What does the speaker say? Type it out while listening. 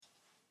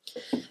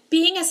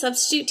Being a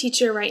substitute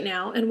teacher right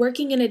now and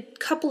working in a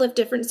couple of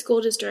different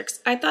school districts,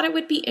 I thought it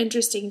would be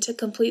interesting to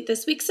complete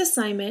this week's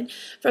assignment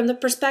from the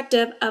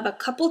perspective of a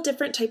couple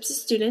different types of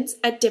students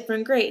at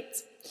different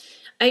grades.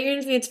 I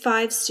interviewed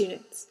 5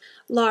 students.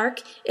 Lark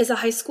is a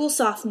high school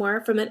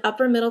sophomore from an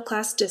upper middle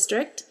class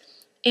district.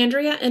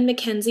 Andrea and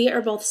Mackenzie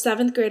are both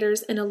 7th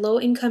graders in a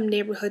low-income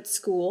neighborhood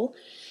school.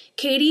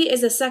 Katie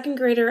is a 2nd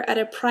grader at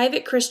a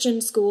private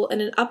Christian school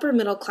in an upper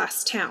middle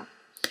class town.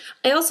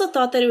 I also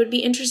thought that it would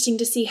be interesting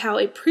to see how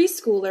a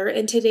preschooler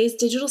in today's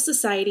digital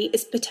society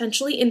is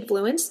potentially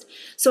influenced,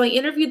 so I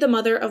interviewed the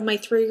mother of my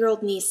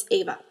 3-year-old niece,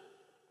 Ava.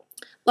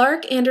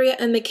 Lark, Andrea,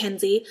 and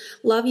Mackenzie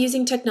love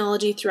using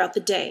technology throughout the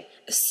day,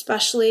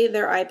 especially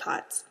their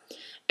iPods.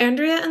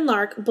 Andrea and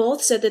Lark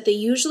both said that they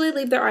usually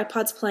leave their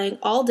iPods playing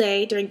all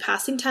day during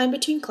passing time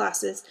between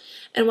classes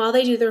and while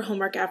they do their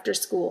homework after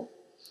school.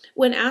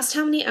 When asked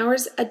how many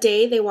hours a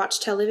day they watch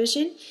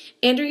television,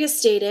 Andrea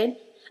stated,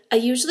 "I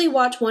usually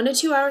watch 1 to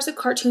 2 hours of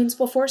cartoons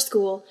before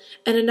school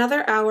and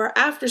another hour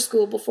after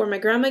school before my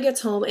grandma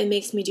gets home and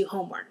makes me do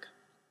homework."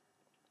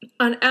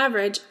 On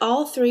average,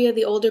 all 3 of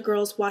the older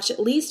girls watch at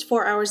least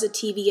 4 hours of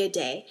TV a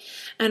day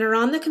and are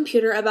on the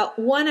computer about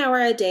 1 hour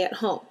a day at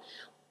home,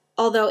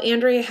 although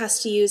Andrea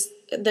has to use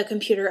the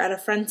computer at a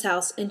friend's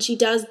house, and she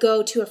does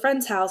go to a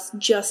friend's house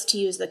just to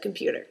use the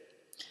computer.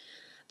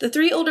 The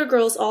 3 older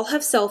girls all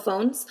have cell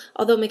phones,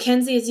 although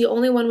Mackenzie is the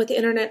only one with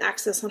internet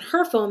access on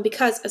her phone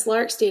because, as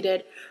Lark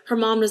stated, her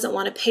mom doesn't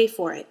want to pay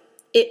for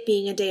it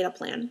being a data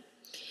plan.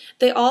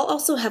 They all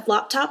also have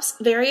laptops,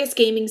 various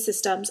gaming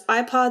systems,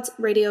 iPods,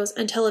 radios,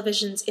 and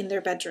televisions in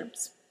their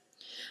bedrooms.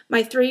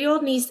 My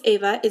 3-year-old niece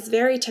Ava is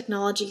very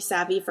technology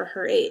savvy for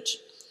her age.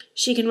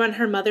 She can run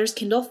her mother's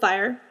Kindle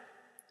Fire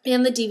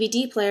and the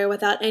DVD player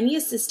without any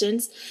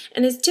assistance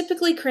and is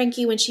typically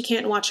cranky when she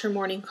can't watch her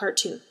morning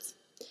cartoons.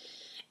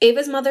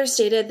 Ava's mother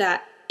stated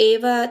that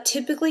Ava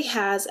typically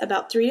has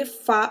about 3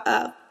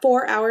 to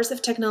 4 hours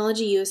of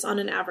technology use on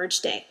an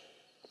average day.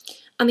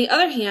 On the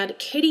other hand,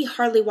 Katie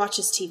hardly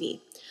watches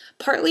TV,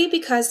 partly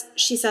because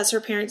she says her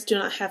parents do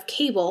not have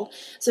cable,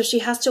 so she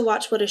has to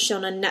watch what is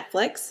shown on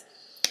Netflix,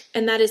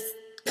 and that is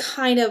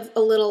kind of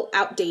a little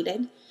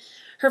outdated.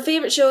 Her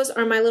favorite shows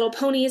are My Little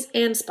Ponies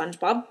and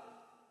SpongeBob.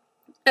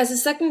 As a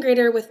 2nd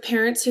grader with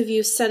parents who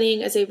view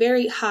studying as a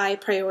very high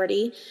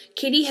priority,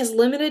 Katie has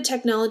limited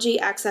technology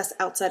access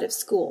outside of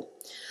school.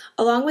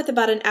 Along with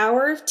about an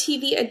hour of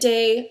TV a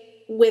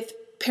day with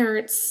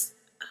parents'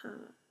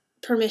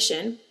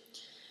 permission,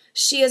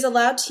 she is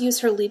allowed to use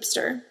her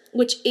Leapster,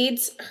 which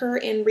aids her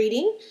in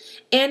reading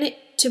and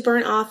to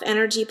burn off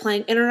energy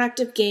playing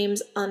interactive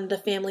games on the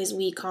family's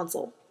Wii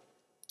console.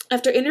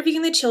 After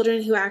interviewing the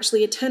children who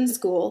actually attend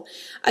school,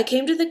 I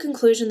came to the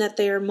conclusion that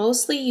they are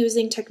mostly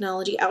using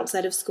technology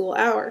outside of school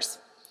hours.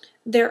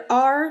 There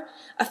are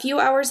a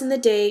few hours in the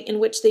day in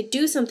which they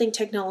do something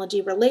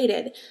technology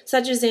related,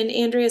 such as in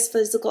Andrea's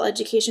physical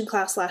education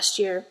class last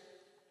year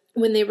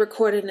when they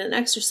recorded an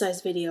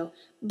exercise video,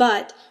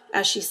 but,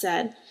 as she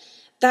said,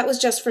 that was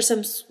just for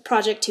some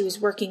project he was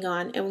working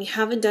on, and we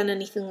haven't done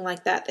anything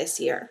like that this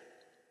year.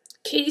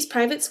 Katie's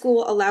private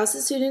school allows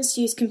the students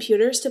to use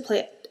computers to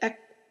play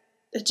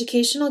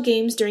educational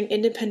games during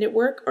independent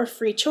work or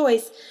free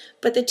choice,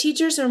 but the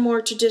teachers are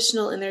more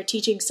traditional in their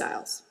teaching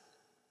styles.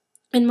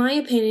 In my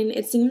opinion,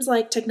 it seems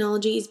like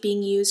technology is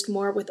being used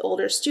more with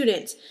older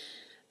students,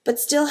 but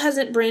still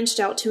hasn't branched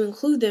out to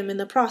include them in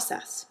the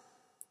process.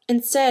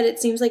 Instead, it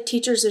seems like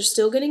teachers are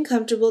still getting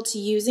comfortable to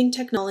using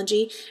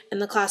technology in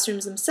the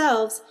classrooms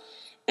themselves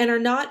and are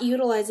not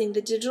utilizing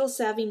the digital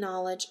savvy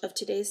knowledge of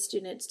today's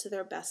students to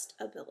their best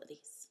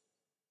abilities.